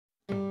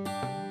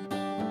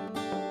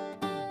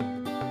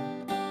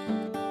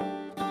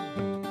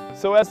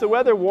So as the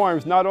weather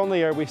warms, not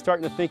only are we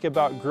starting to think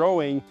about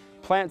growing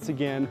plants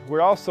again, we're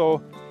also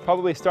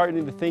probably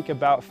starting to think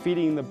about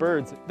feeding the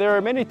birds. There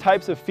are many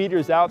types of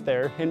feeders out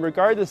there, and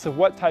regardless of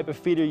what type of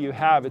feeder you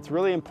have, it's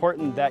really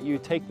important that you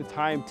take the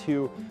time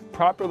to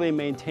properly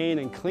maintain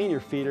and clean your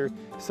feeder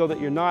so that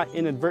you're not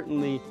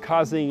inadvertently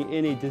causing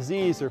any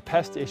disease or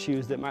pest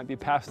issues that might be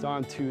passed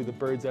on to the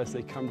birds as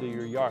they come to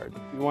your yard.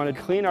 We want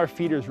to clean our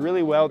feeders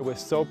really well with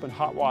soap and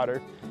hot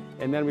water,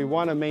 and then we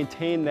want to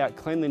maintain that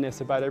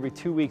cleanliness about every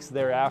 2 weeks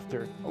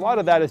thereafter. A lot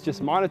of that is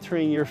just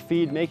monitoring your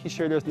feed, making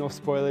sure there's no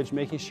spoilage,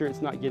 making sure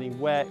it's not getting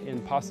wet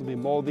and possibly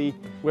moldy.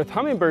 With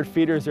hummingbird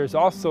feeders, there's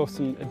also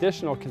some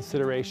additional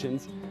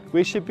considerations.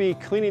 We should be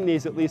cleaning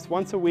these at least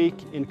once a week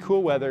in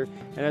cool weather,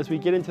 and as we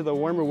get into the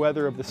warmer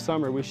weather of the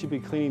summer, we should be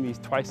cleaning these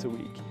twice a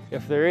week.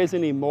 If there is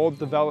any mold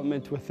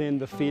development within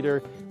the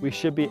feeder, we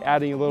should be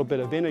adding a little bit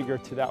of vinegar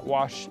to that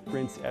wash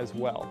rinse as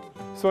well.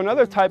 So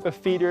another type of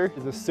feeder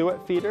is a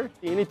suet feeder.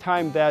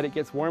 Anytime that it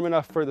gets warm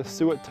enough for the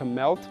suet to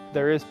melt,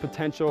 there is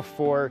potential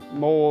for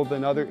mold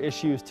and other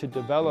issues to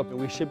develop, and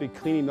we should be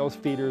cleaning those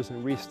feeders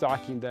and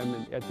restocking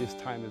them at this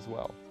time as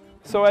well.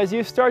 So as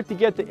you start to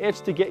get the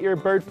itch to get your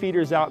bird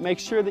feeders out, make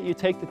sure that you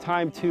take the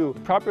time to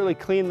properly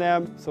clean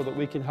them so that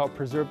we can help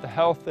preserve the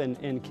health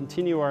and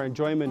continue our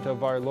enjoyment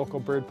of our local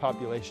bird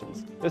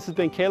populations. This has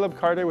been Caleb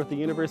Carter with the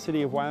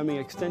University of Wyoming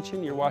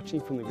Extension. You're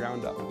watching From the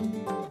Ground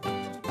Up.